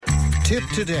Tip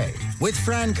Today with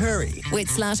Fran Curry. With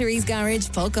Slattery's Garage,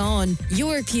 Puckon.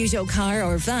 Your Peugeot car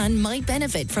or van might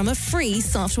benefit from a free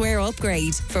software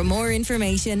upgrade. For more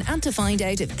information and to find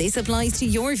out if this applies to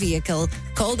your vehicle,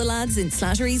 call the lads in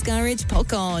Slattery's Garage,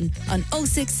 Puckon on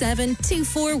 067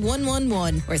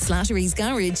 24111 or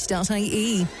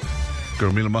slatterysgarage.ie.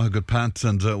 Gurmila Maha, good pants,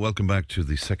 and welcome back to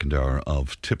the second hour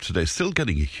of Tip Today. Still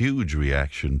getting a huge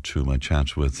reaction to my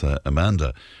chat with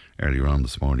Amanda earlier on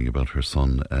this morning about her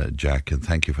son Jack, and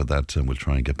thank you for that, and we'll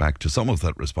try and get back to some of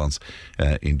that response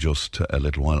in just a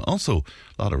little while. Also,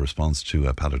 a lot of response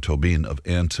to Pater Tobin of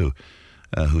Auntu,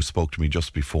 who spoke to me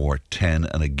just before 10,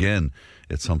 and again,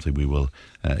 it's something we will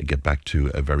get back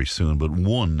to very soon. But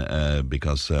one,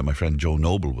 because my friend Jo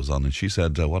Noble was on, and she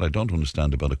said, what I don't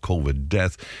understand about a COVID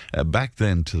death, back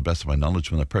then, to the best of my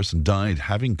knowledge, when a person died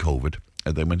having COVID,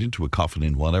 they went into a coffin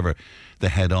in whatever they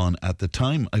had on at the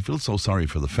time. I feel so sorry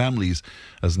for the families,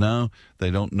 as now they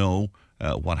don't know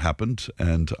what happened.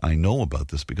 And I know about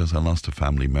this because I lost a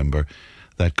family member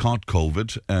that caught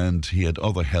COVID, and he had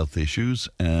other health issues,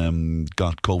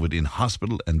 got COVID in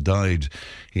hospital and died.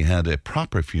 He had a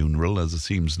proper funeral, as it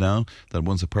seems now, that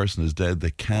once a person is dead,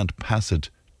 they can't pass it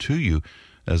to you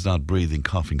as not breathing,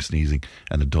 coughing, sneezing.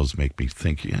 And it does make me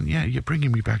think, and yeah, you're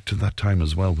bringing me back to that time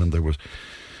as well when there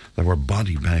were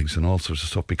body bags and all sorts of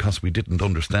stuff because we didn't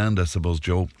understand, I suppose,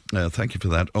 Joe. Thank you for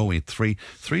that. 083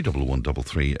 311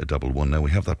 3311. Now,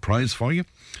 we have that prize for you.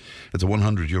 It's a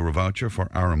 €100 voucher for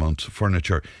Aramount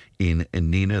Furniture in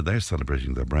Nina. They're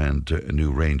celebrating their brand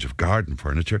new range of garden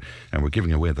furniture, and we're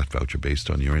giving away that voucher based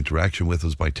on your interaction with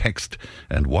us by text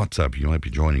and WhatsApp. You might be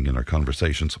joining in our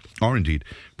conversations, or indeed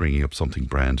bringing up something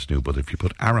brand new. But if you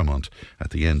put Aramount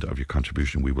at the end of your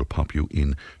contribution, we will pop you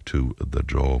into the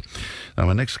draw. Now,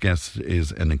 my next guest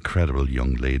is an incredible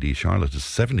young lady. Charlotte is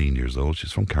 17 years old.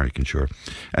 She's from Carrick-on-Suir,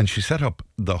 and she set up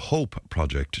the Hope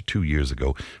Project 2 years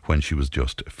ago when she was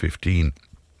just 15.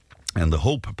 And the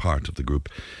Hope part of the group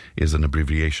is an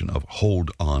abbreviation of Hold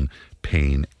On,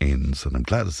 Pain Ends. And I'm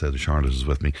glad to say that Charlotte is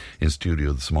with me in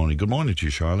studio this morning. Good morning to you,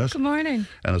 Charlotte. Good morning.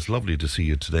 And it's lovely to see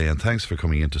you today. And thanks for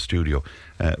coming into studio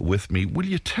with me. Will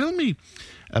you tell me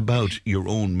about your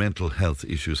own mental health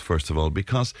issues, first of all?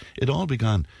 Because it all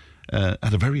began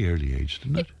at a very early age,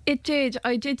 didn't it? It did.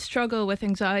 I did struggle with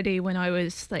anxiety when I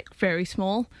was very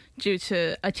small due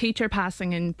to a teacher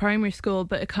passing in primary school,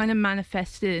 but it kind of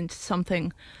manifested into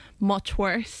something much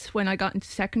worse. When I got into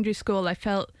secondary school, I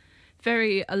felt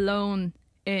very alone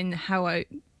in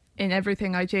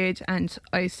everything I did, and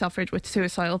I suffered with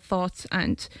suicidal thoughts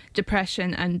and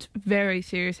depression and very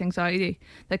serious anxiety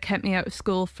that kept me out of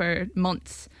school for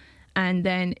months. And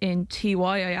then in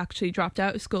TY, I actually dropped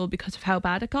out of school because of how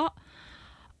bad it got.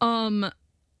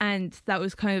 And that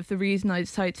was kind of the reason I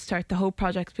decided to start the Hope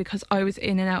Project, because I was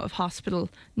in and out of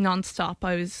hospital non-stop.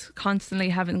 I was constantly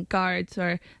having guards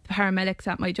or the paramedics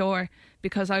at my door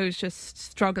because I was just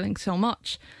struggling so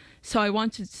much. So I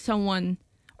wanted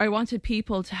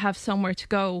people to have somewhere to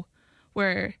go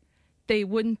where they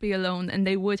wouldn't be alone and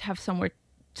they would have somewhere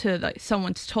to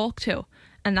someone to talk to.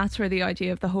 And that's where the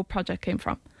idea of the Hope Project came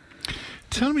from.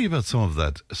 Tell me about some of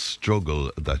that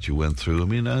struggle that you went through. I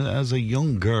mean, as a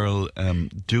young girl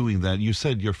doing that, you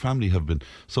said your family have been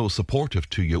so supportive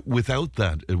to you. Without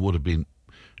that, it would have been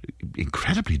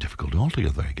incredibly difficult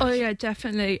altogether, I guess. Oh, yeah,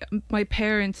 definitely. My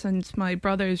parents and my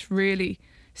brothers really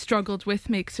struggled with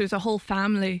me because there was a whole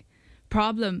family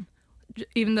problem.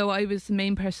 Even though I was the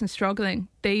main person struggling,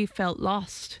 they felt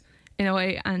lost in a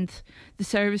way, and the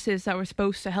services that were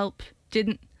supposed to help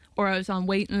didn't, or I was on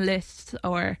waiting lists,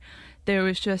 or there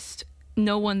was just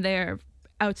no one there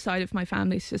outside of my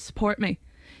family to support me.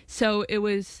 So it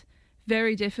was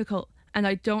very difficult, and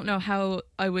I don't know how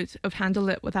I would have handled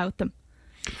it without them.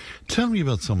 Tell me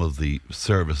about some of the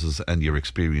services and your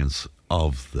experience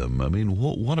of them. I mean,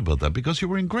 what about that? Because you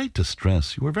were in great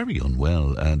distress. You were very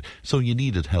unwell, and so you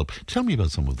needed help. Tell me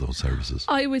about some of those services.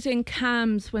 I was in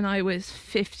CAMHS when I was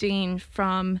 15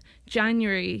 from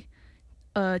January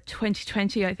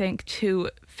 2020, I think, to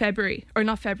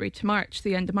to March,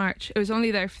 the end of March. I was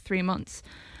only there for 3 months.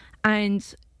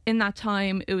 And in that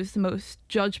time, it was the most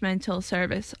judgmental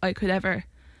service I could ever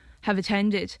have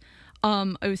attended.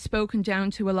 I was spoken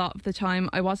down to a lot of the time.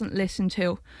 I wasn't listened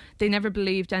to. They never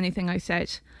believed anything I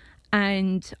said.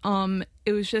 And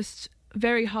it was just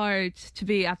very hard to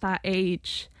be at that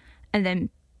age and then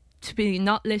to be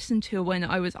not listened to when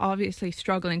I was obviously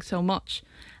struggling so much.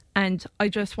 And I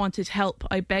just wanted help.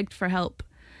 I begged for help.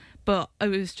 But I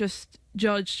was just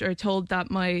judged or told that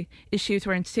my issues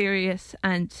weren't serious,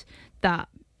 and that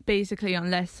basically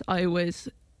unless I was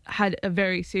had a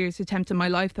very serious attempt in my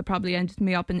life that probably ended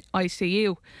me up in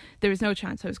ICU. There was no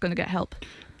chance I was going to get help.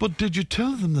 But did you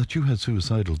tell them that you had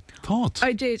suicidal thoughts?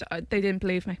 I did. They didn't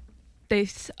believe me. They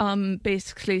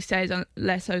basically said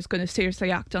unless I was going to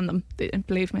seriously act on them, they didn't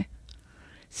believe me.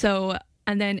 So,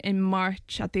 and then in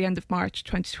March, at the end of March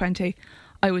 2020,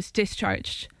 I was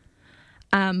discharged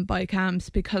by CAMHS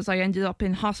because I ended up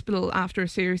in hospital after a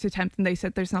serious attempt, and they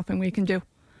said there's nothing we can do.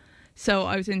 So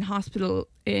I was in hospital,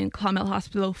 in Clonmel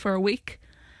Hospital for a week,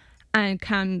 and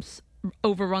CAMHS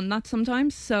overrun that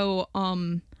sometimes. So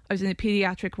I was in a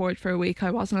paediatric ward for a week.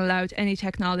 I wasn't allowed any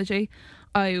technology.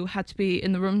 I had to be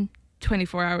in the room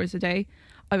 24 hours a day.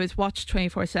 I was watched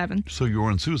 24/7. So you were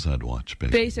on suicide watch,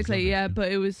 basically? Basically, yeah,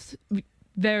 but it was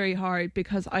very hard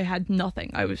because I had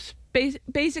nothing. I was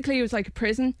basically, it was like a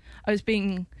prison. I was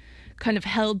being kind of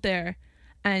held there,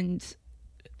 and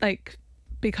like,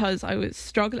 because I was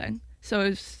struggling. So I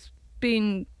was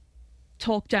being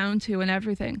talked down to and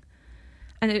everything.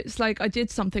 And it's like I did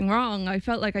something wrong. I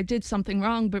felt like I did something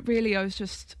wrong, but really I was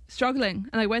just struggling,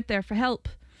 and I went there for help.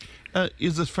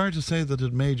 Is it fair to say that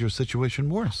it made your situation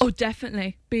worse? Oh,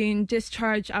 definitely. Being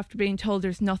discharged after being told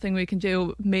there's nothing we can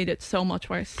do made it so much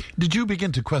worse. Did you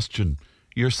begin to question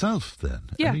yourself then?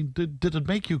 Yeah. I mean, did it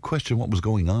make you question what was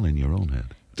going on in your own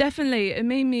head? Definitely. It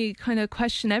made me kind of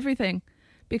question everything,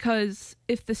 because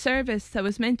if the service that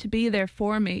was meant to be there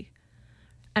for me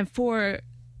and for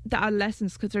the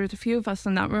adolescents, because there was a few of us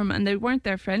in that room and they weren't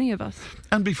there for any of us.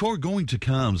 And before going to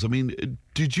CAMHS, I mean,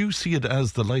 did you see it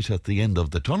as the light at the end of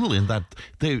the tunnel, in that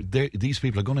these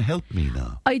people are going to help me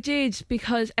now? I did,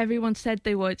 because everyone said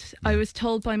they would. I was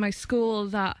told by my school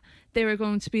that they were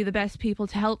going to be the best people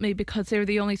to help me because they were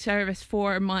the only service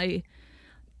for my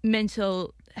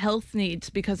mental health needs,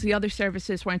 because the other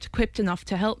services weren't equipped enough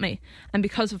to help me, and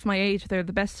because of my age they're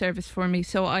the best service for me.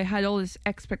 So I had all this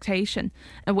expectation,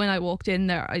 and when I walked in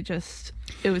there, it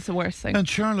was the worst thing. And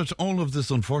Charlotte, all of this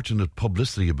unfortunate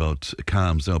publicity about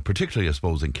CAMHS now, particularly I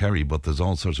suppose in Kerry, but there's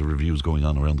all sorts of reviews going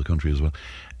on around the country as well,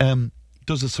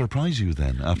 does it surprise you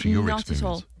then after your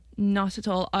experience? Not at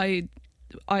all.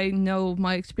 I know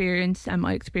my experience, and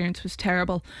my experience was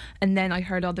terrible, and then I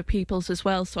heard other people's as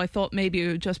well, so I thought maybe it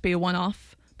would just be a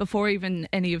one-off before even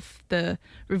any of the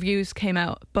reviews came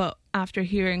out. But after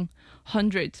hearing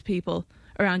hundreds of people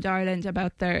around Ireland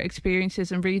about their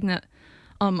experiences and reading it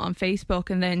on Facebook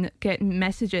and then getting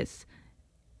messages,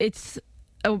 it's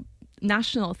a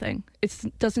national thing.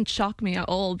 It doesn't shock me at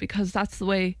all, because that's the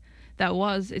way that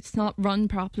was. It's not run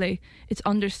properly, it's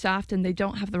understaffed, and they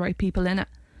don't have the right people in it.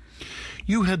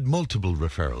 You had multiple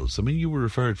referrals. I mean, you were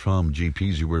referred from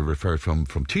GPs, you were referred from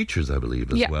teachers, I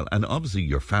believe, as well. And obviously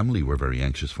your family were very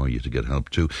anxious for you to get help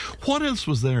too. What else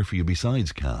was there for you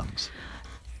besides CAMHS?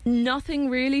 Nothing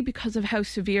really, because of how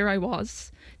severe I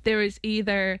was. There was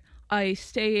either I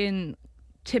stay in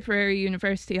Tipperary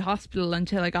University Hospital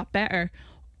until I got better,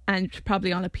 and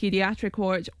probably on a paediatric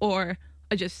ward, or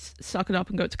I just suck it up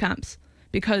and go to CAMHS,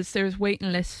 because there's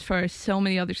waiting lists for so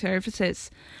many other services.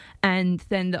 And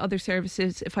then the other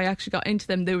services, if I actually got into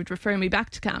them, they would refer me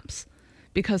back to CAMHS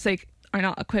because they are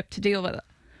not equipped to deal with it.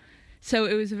 So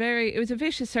it was a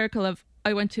vicious circle of,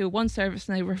 I went to one service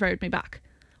and they referred me back,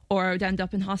 or I would end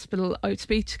up in hospital. I would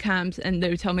speak to CAMHS and they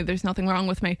would tell me there's nothing wrong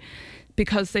with me,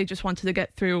 because they just wanted to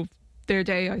get through their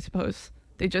day, I suppose.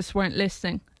 They just weren't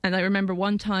listening. And I remember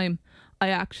one time I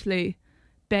actually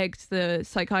begged the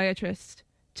psychiatrist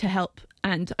to help,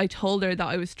 and I told her that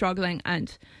I was struggling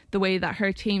and the way that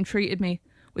her team treated me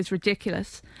was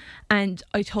ridiculous, and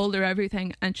I told her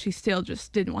everything, and she still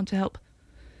just didn't want to help.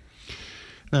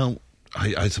 Now,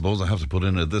 I suppose I have to put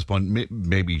in at this point,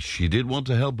 maybe she did want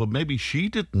to help, but maybe she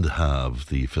didn't have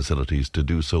the facilities to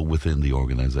do so within the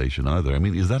organisation either. I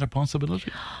mean, is that a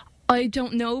possibility? I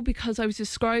don't know, because I was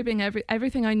describing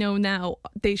everything I know now.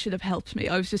 They should have helped me.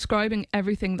 I was describing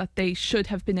everything that they should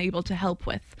have been able to help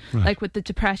with. Right. Like with the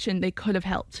depression, they could have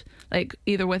helped, like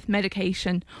either with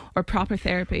medication or proper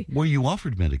therapy. Were you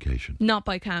offered medication? Not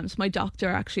by CAMHS. My doctor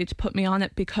actually had to put me on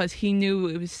it because he knew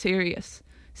it was serious.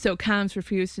 So CAMHS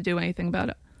refused to do anything about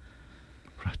it.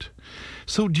 Right.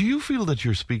 So do you feel that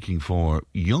you're speaking for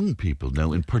young people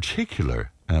now in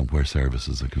particular, where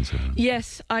services are concerned?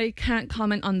 Yes, I can't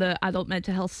comment on the adult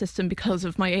mental health system because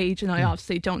of my age, and I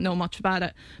obviously don't know much about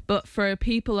it. But for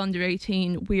people under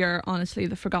 18, we are honestly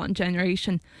the forgotten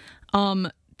generation.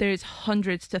 There's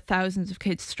hundreds to thousands of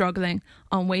kids struggling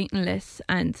on waiting lists,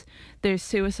 and there's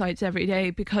suicides every day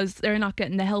because they're not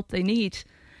getting the help they need.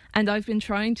 And I've been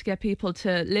trying to get people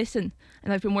to listen,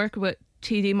 and I've been working with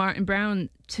TD Martin Brown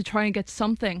to try and get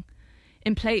something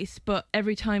in place, but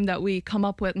every time that we come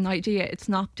up with an idea, it's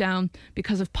knocked down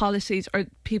because of policies, or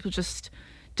people just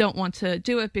don't want to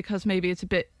do it because maybe it's a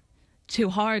bit too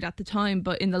hard at the time,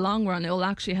 but in the long run, it will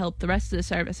actually help the rest of the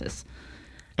services.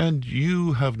 And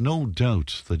you have no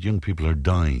doubt that young people are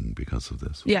dying because of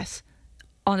this. Yes,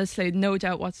 honestly, no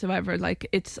doubt whatsoever. Like,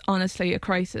 it's honestly a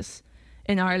crisis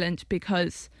in Ireland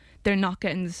because they're not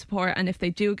getting the support, and if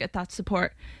they do get that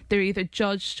support, they're either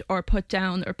judged or put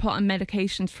down or put on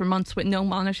medications for months with no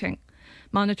monitoring.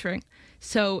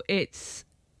 So it's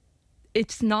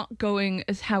not going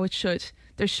as how it should.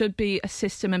 There should be a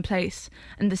system in place,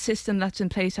 and the system that's in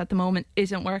place at the moment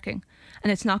isn't working,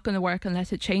 and it's not going to work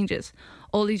unless it changes.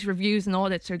 All these reviews and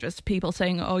audits are just people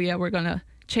saying, oh yeah, we're going to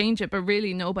change it, but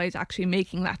really nobody's actually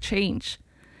making that change.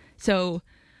 So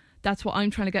that's what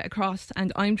I'm trying to get across,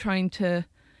 and I'm trying to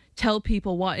tell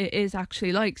people what it is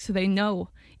actually like so they know,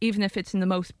 even if it's in the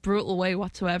most brutal way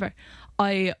whatsoever.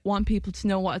 I want people to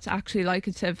know what it's actually like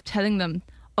instead of telling them,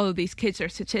 oh, these kids are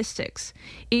statistics.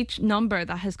 Each number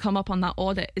that has come up on that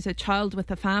audit is a child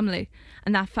with a family,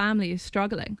 and that family is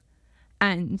struggling,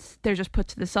 and they're just put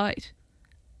to the side.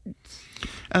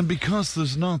 And because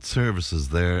there's not services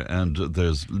there and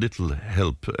there's little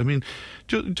help, I mean,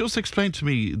 just explain to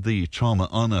me the trauma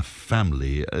on a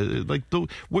family.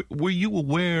 Were you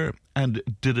aware, and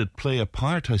did it play a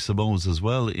part, I suppose, as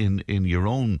well in your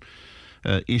own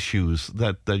issues,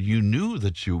 that you knew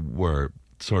that you were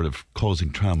sort of causing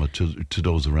trauma to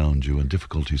those around you and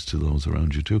difficulties to those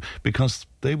around you too, because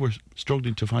they were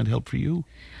struggling to find help for you?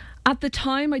 At the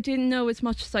time, I didn't know as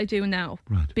much as I do now,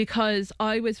 right, because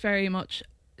I was very much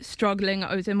struggling.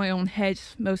 I was in my own head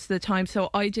most of the time,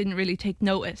 so I didn't really take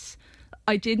notice.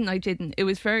 I didn't. It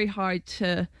was very hard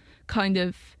to kind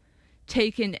of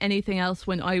take in anything else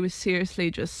when I was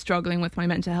seriously just struggling with my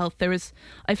mental health.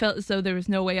 I felt as though there was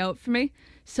no way out for me.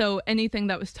 So anything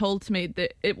that was told to me,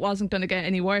 that it wasn't going to get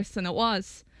any worse than it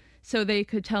was. So they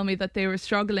could tell me that they were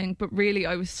struggling, but really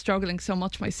I was struggling so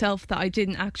much myself that I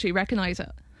didn't actually recognise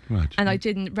it. Right. And I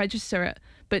didn't register it.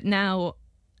 But now,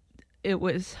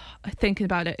 thinking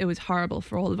about it, it was horrible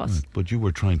for all of us. Right. But you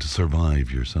were trying to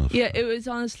survive yourself. Yeah, it was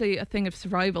honestly a thing of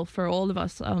survival for all of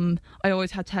us. I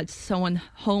always had to have someone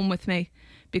home with me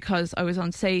because I was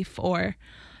unsafe, or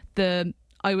the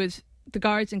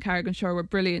guards in Carriganshire were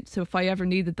brilliant, so if I ever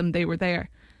needed them, they were there.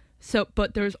 So,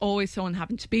 but there was always someone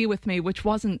having to be with me, which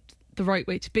wasn't the right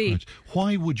way to be. Right.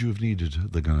 Why would you have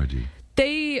needed the Gardaí?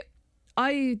 They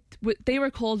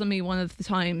were called on me one of the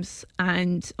times,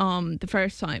 and the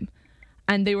first time,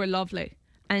 and they were lovely.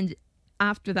 And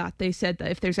after that, they said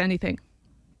that if there's anything,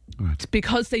 right,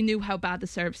 because they knew how bad the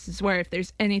services were, if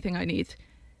there's anything I need,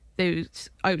 I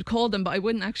would call them, but I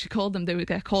wouldn't actually call them. They would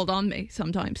get called on me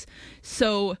sometimes.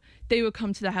 So they would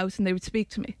come to the house and they would speak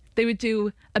to me. They would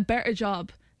do a better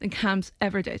job than CAMHS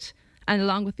ever did. And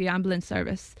along with the ambulance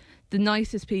service, the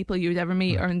nicest people you would ever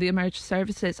meet are in the emergency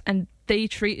services, and they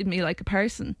treated me like a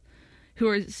person who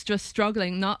was just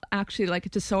struggling, not actually like a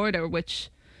disorder, which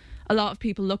a lot of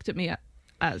people looked at me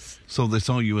as. So they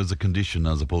saw you as a condition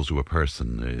as opposed to a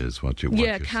person, is what you're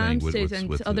saying. CAMHS did,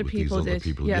 and other people did.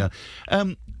 Yeah.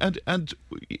 And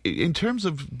in terms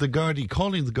of the Gardaí,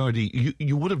 calling the Gardaí,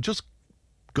 you would have just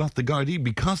got the Gardaí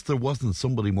because there wasn't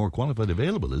somebody more qualified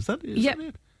available. Is that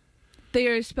it? They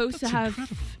are supposed to have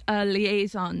a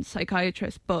liaison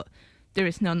psychiatrist, but there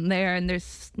is none there, and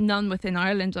there's none within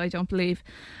Ireland, I don't believe.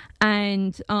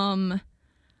 And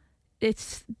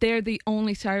they're the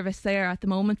only service there at the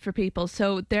moment for people.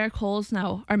 So their calls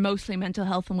now are mostly mental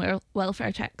health and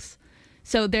welfare checks.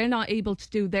 So they're not able to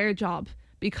do their job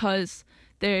because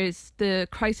there's the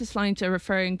crisis lines are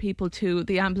referring people to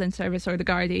the ambulance service or the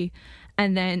Gardaí,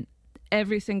 and then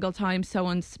every single time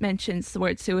someone mentions the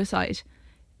word suicide,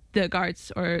 the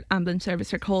guards or ambulance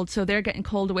service are called. So they're getting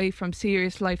called away from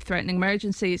serious life-threatening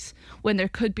emergencies when there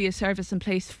could be a service in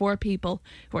place for people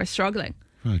who are struggling.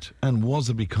 Right. And was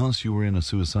it because you were in a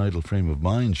suicidal frame of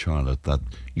mind, Charlotte, that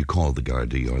you called the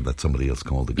Gardaí, or that somebody else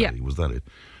called the Gardaí? Yeah. Was that it?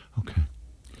 Okay.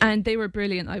 And they were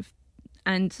brilliant.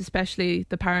 And especially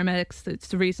the paramedics. It's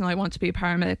the reason I want to be a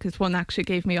paramedic, because one actually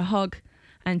gave me a hug,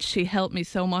 and she helped me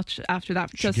so much after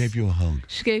that. She gave you a hug?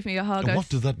 She gave me a hug. And what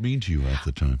did that mean to you at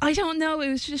the time? I don't know. It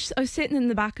was just, I was sitting in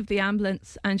the back of the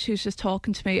ambulance and she was just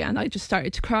talking to me, and I just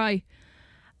started to cry.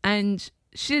 And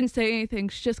she didn't say anything.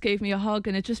 She just gave me a hug,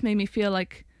 and it just made me feel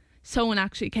like someone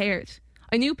actually cared.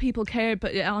 I knew people cared,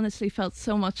 but it honestly felt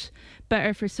so much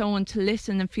better for someone to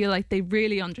listen and feel like they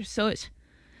really understood.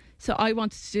 So I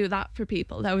wanted to do that for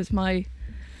people. That was my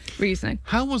reasoning.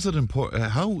 How was it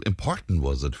how important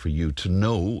was it for you to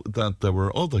know that there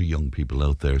were other young people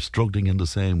out there struggling in the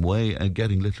same way and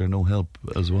getting little or no help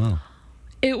as well?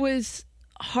 It was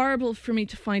horrible for me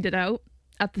to find it out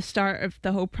at the start of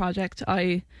the whole project.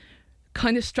 I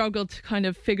kind of struggled to kind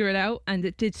of figure it out, and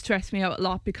it did stress me out a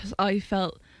lot because I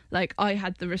felt like I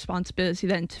had the responsibility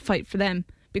then to fight for them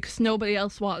because nobody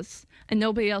else was and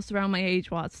nobody else around my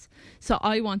age was. So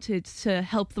I wanted to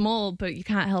help them all, but you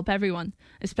can't help everyone,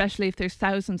 especially if there's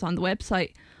thousands on the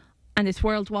website, and it's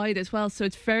worldwide as well. So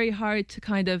it's very hard to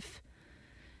kind of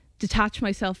detach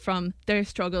myself from their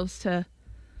struggles to...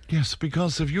 Yes,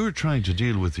 because if you're trying to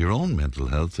deal with your own mental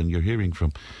health and you're hearing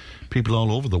from people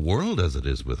all over the world, as it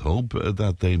is with Hope,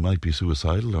 that they might be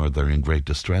suicidal or they're in great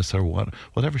distress or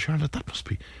whatever, Charlotte, that must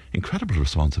be incredible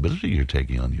responsibility you're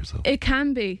taking on yourself. It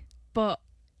can be, but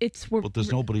But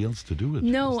there's nobody else to do it.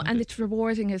 No, and it's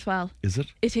rewarding as well. Is it?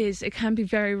 It is. It can be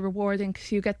very rewarding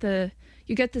because you get the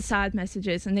sad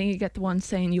messages, and then you get the ones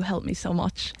saying you helped me so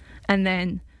much, and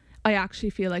then I actually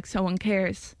feel like someone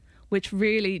cares, which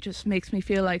really just makes me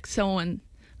feel like someone,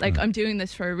 like I'm doing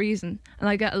this for a reason. And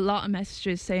I get a lot of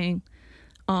messages saying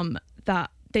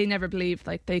that they never believed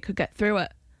like they could get through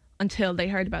it until they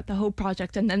heard about the Hope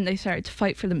Project, and then they started to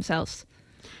fight for themselves.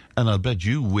 And I'll bet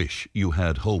you wish you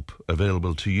had Hope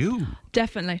available to you.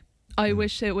 Definitely. I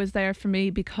wish it was there for me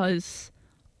because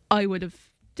I would have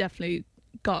definitely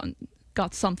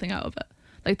got something out of it.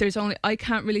 Like I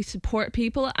can't really support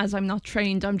people as I'm not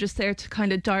trained. I'm just there to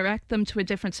kind of direct them to a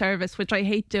different service, which I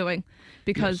hate doing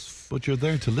because... Yes, but you're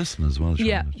there to listen as well, Charlotte.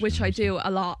 Yeah, which I do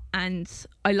a lot, and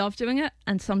I love doing it,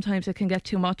 and sometimes it can get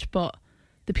too much, but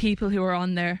the people who are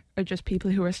on there are just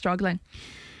people who are struggling.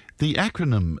 The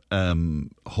acronym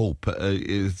HOPE,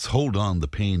 it's Hold On, the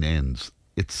Pain Ends.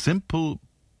 It's simple,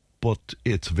 but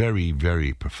it's very,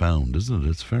 very profound, isn't it?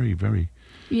 It's very, very...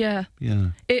 Yeah. Yeah.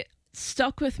 It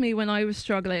stuck with me when I was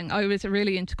struggling. I was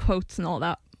really into quotes and all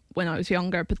that when I was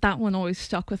younger, but that one always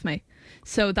stuck with me.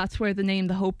 So that's where the name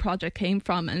The Hope Project came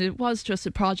from, and it was just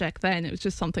a project then. It was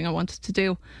just something I wanted to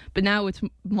do. But now it's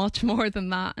much more than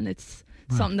that, and it's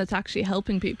something that's actually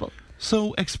helping people.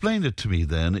 So explain it to me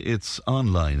then. It's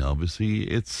online, obviously.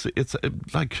 It's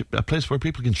like a place where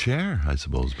people can share, I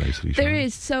suppose, basically. There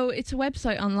is. So it's a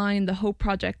website online,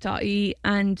 thehopeproject.ie,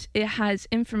 and it has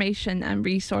information and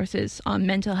resources on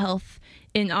mental health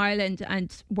in Ireland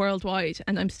and worldwide.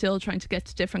 And I'm still trying to get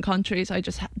to different countries.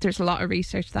 There's a lot of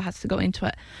research that has to go into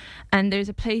it. And there's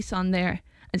a place on there,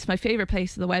 and it's my favourite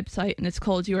place of the website, and it's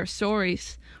called Your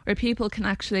Stories, where people can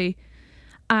actually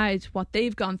add what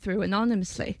they've gone through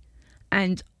anonymously.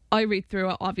 And I read through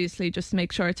it, obviously, just to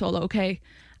make sure it's all okay,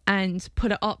 and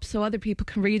put it up so other people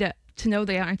can read it to know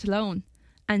they aren't alone.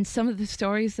 And some of the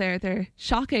stories there, they're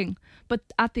shocking.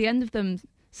 But at the end of them,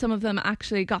 some of them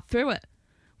actually got through it,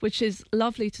 which is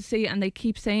lovely to see. And they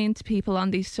keep saying to people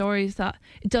on these stories that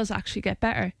it does actually get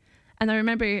better. And I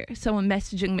remember someone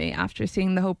messaging me after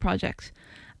seeing the Hope Project,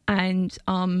 and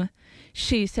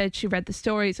she said she read the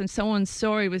stories, and someone's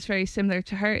story was very similar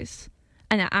to hers.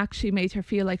 And it actually made her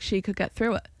feel like she could get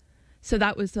through it. So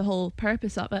that was the whole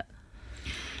purpose of it.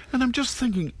 And I'm just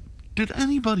thinking, did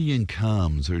anybody in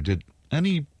CAMHS or did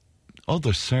any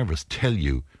other service tell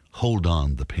you, hold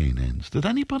on, the pain ends? Did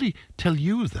anybody tell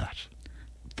you that?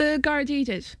 The Gardaí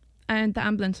did, and the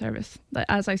ambulance service.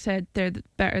 As I said, they're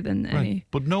better than any.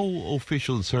 But no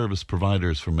official service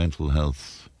providers for mental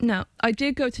health? No. I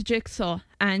did go to Jigsaw,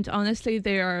 and honestly,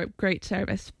 they are a great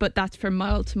service, but that's for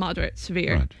mild to moderate,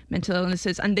 severe mental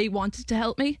illnesses. And they wanted to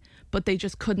help me, but they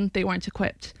just couldn't. They weren't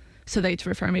equipped, so they had to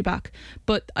refer me back.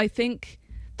 But I think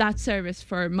that service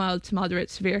for mild to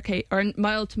moderate, severe or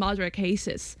mild to moderate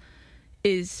cases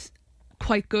is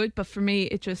quite good. But for me,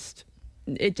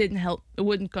 it didn't help. It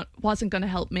wasn't going to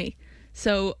help me.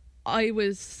 So I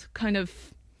was kind of...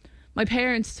 My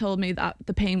parents told me that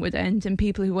the pain would end, and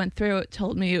people who went through it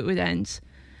told me it would end.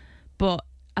 But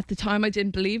at the time I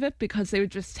didn't believe it because they were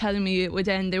just telling me it would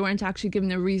end. They weren't actually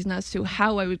giving a reason as to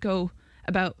how I would go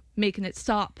about making it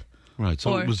stop. Right,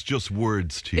 so it was just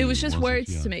words to you. It was just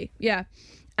words to me, yeah.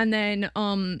 And then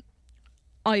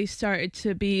I started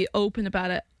to be open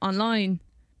about it online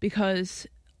because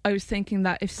I was thinking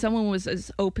that if someone was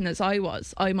as open as I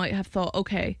was, I might have thought,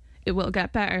 okay, it will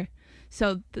get better.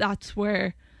 So that's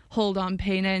where Hold On,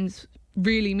 Pain Ends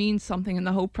really means something in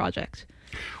the Hope Project.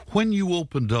 When you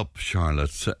opened up,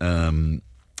 Charlotte,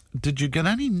 did you get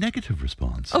any negative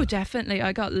response? Oh, definitely.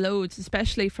 I got loads,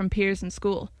 especially from peers in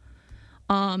school.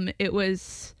 It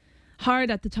was hard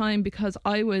at the time because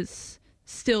I was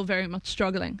still very much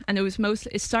struggling, and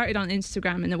it started on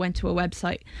Instagram and it went to a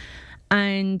website,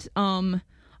 and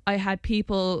I had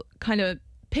people kind of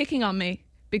picking on me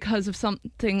because of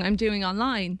something I'm doing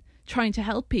online, trying to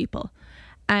help people.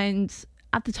 And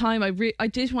at the time, I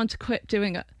did want to quit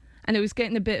doing it. And it was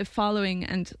getting a bit of following,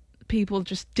 and people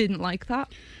just didn't like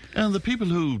that. And the people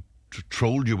who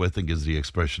trolled you, I think is the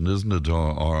expression, isn't it?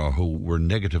 Or who were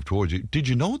negative towards you. Did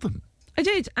you know them? I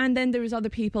did, and then there was other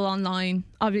people online.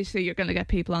 Obviously, you're going to get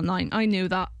people online. I knew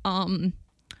that.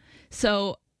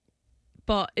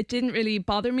 But it didn't really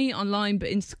bother me online. But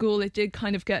in school, it did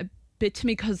kind of get a bit to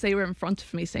me because they were in front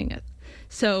of me saying it.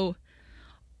 So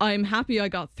I'm happy I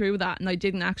got through that, and I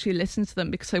didn't actually listen to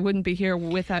them because I wouldn't be here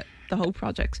without the Hope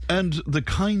Project. And the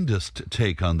kindest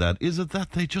take on that, is it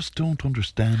that they just don't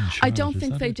understand, Charlotte? I don't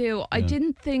think they do. Yeah. I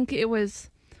didn't think it was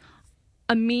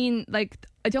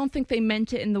I don't think they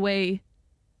meant it in the way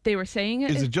they were saying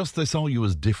it. Is it just they saw you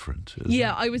as different?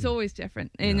 Yeah, I was always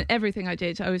different in everything I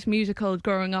did. I was musical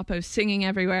growing up. I was singing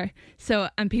everywhere.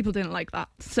 And people didn't like that.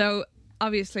 So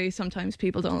obviously sometimes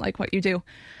people don't like what you do.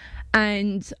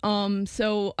 And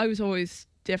so I was always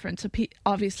different. So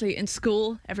obviously in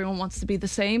school, everyone wants to be the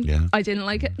same. Yeah. I didn't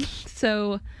like it.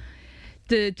 So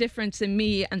the difference in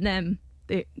me and them,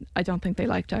 I don't think they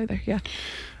liked either. Yeah.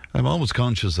 I'm always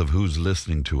conscious of who's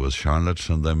listening to us, Charlotte,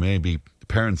 and there may be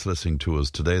parents listening to us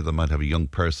today that might have a young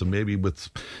person, maybe with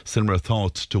similar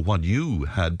thoughts to what you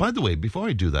had. By the way, before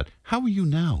I do that, how are you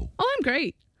now? Oh, I'm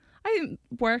great. I'm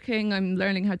working. I'm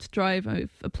learning how to drive.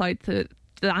 I've applied to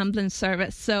the ambulance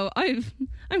service, so I'm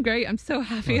great. I'm so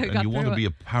happy I got through it. And you want to be a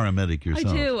paramedic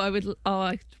yourself? I do.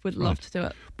 I would love to do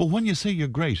it. But when you say you're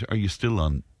great, are you still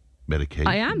on medication?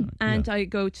 I am, and I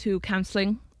go to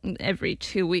counselling every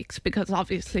 2 weeks because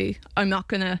obviously I'm not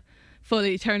going to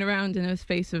fully turn around in the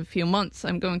space of a few months.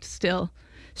 I'm going to still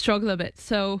struggle a bit.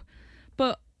 So,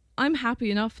 but I'm happy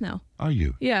enough now. Are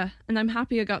you? Yeah, and I'm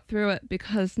happy I got through it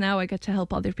because now I get to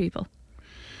help other people.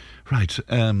 Right.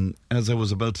 As I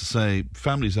was about to say,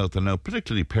 families out there now,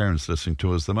 particularly parents listening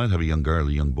to us, they might have a young girl,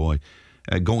 a young boy,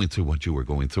 going through what you were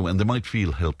going through, and they might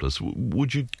feel helpless.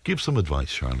 Would you give some advice,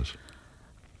 Charlotte?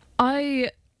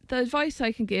 The advice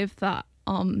I can give that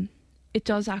it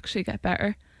does actually get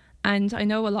better. And I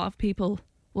know a lot of people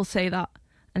will say that,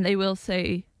 and they will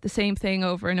say the same thing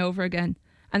over and over again.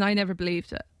 And I never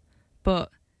believed it. But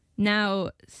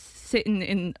now sitting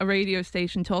in a radio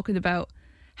station talking about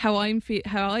how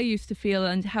I used to feel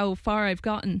and how far I've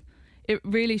gotten, it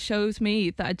really shows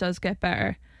me that it does get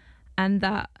better and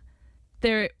that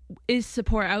there is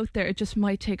support out there. It just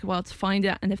might take a while to find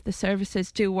it. And if the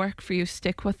services do work for you,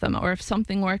 stick with them. Or if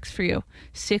something works for you,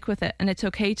 stick with it. And it's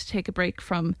okay to take a break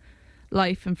from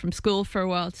life and from school for a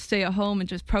while, to stay at home and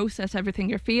just process everything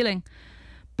you're feeling.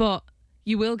 But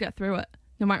you will get through it.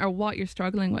 No matter what you're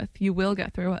struggling with, you will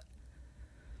get through it.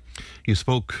 You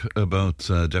spoke about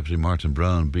Deputy Martin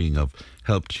Brown being of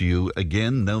help to you.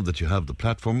 Again, now that you have the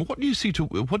platform, what do you say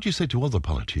to other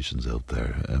politicians out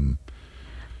there?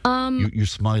 You're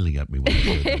smiling at me when you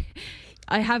say that.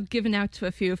 I have given out to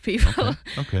a few people.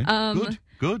 Okay.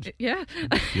 Good. Yeah.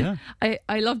 Yeah.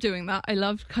 I love doing that. I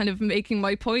love kind of making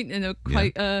my point in a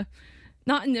quite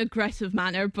not an aggressive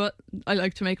manner, but I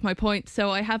like to make my point.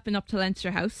 So I have been up to Leinster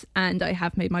House and I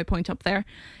have made my point up there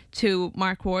to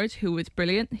Mark Ward, who is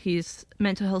brilliant. He's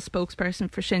mental health spokesperson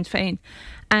for Sinn Féin.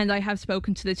 And I have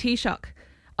spoken to the Taoiseach,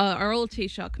 our old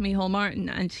Taoiseach, Micheál Martin,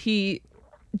 and he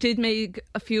did make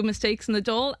a few mistakes in the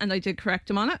Dáil and I did correct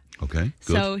him on it. Okay,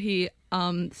 good. So he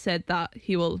said that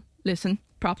he will listen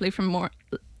properly from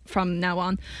now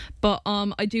on. But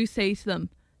I do say to them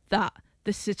that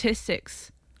the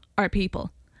statistics are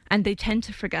people and they tend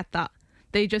to forget that.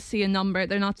 They just see a number.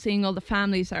 They're not seeing all the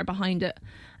families that are behind it.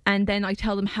 And then I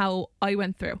tell them how I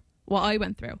went through, what I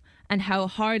went through, and how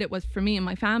hard it was for me and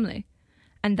my family,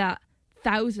 and that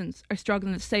thousands are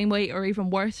struggling the same way or even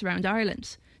worse around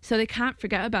Ireland. So they can't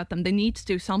forget about them. They need to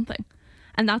do something.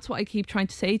 And that's what I keep trying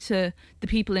to say to the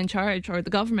people in charge or the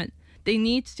government. They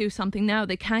need to do something now.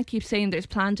 They can't keep saying there's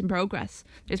plans in progress.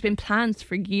 There's been plans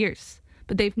for years,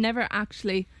 but they've never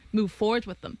actually moved forward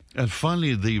with them. And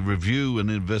finally, the review and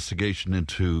investigation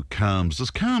into CAMHS. Does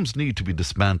CAMHS need to be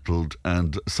dismantled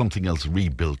and something else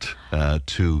rebuilt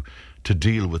to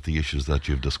deal with the issues that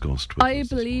you've discussed with I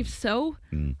believe so.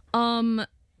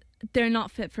 They're not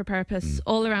fit for purpose.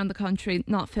 All around the country,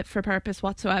 not fit for purpose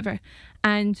whatsoever.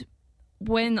 And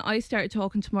when I started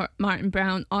talking to Martin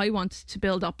Brown, I wanted to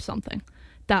build up something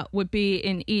that would be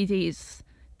in EDs,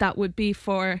 that would be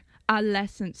for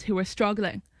adolescents who are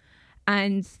struggling,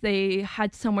 and they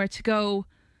had somewhere to go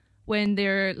when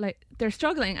they're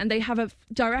struggling, and they have a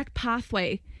direct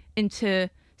pathway into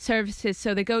services.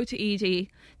 So they go to ED,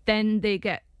 then they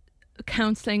get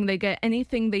counselling, they get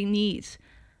anything they need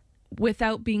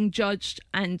without being judged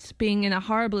and being in a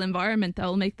horrible environment that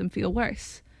will make them feel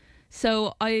worse.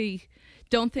 So I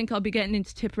don't think I'll be getting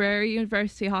into Tipperary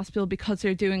University Hospital because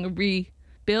they're doing a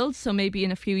rebuild, so maybe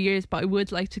in a few years, but I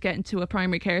would like to get into a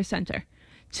primary care centre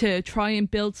to try and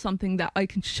build something that I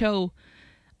can show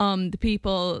the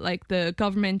people, like the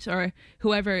government or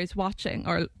whoever is watching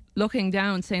or looking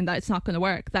down, saying that it's not going to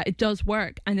work, that it does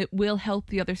work and it will help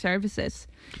the other services.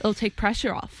 It'll take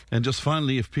pressure off. And just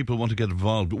finally, if people want to get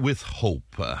involved with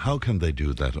Hope, how can they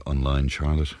do that online,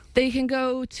 Charlotte? They can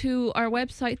go to our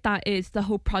website, that is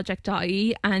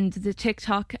thehopeproject.ie, and the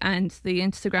TikTok and the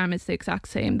Instagram is the exact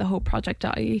same,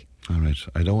 thehopeproject.ie. All right.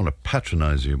 I don't want to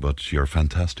patronise you, but you're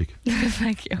fantastic.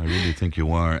 Thank you. I really think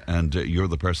you are, and you're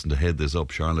the person to head this up,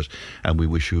 Charlotte, and we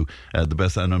wish you the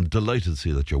best. And I'm delighted to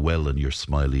see that you're well and you're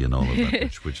smiley and all of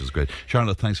that, which is great.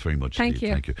 Charlotte, thanks very much. Thank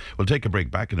you. Thank you. We'll take a break.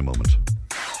 Back in a moment.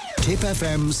 Tip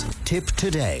FM's Tip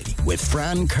Today with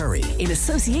Fran Curry. In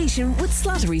association with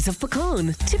Slattery's of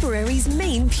Pecan, Tipperary's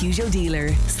main Peugeot dealer.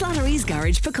 Slattery's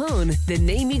Garage Pecan, the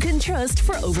name you can trust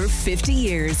for over 50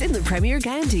 years in the Premier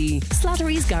County.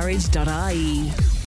 Slattery'sGarage.ie.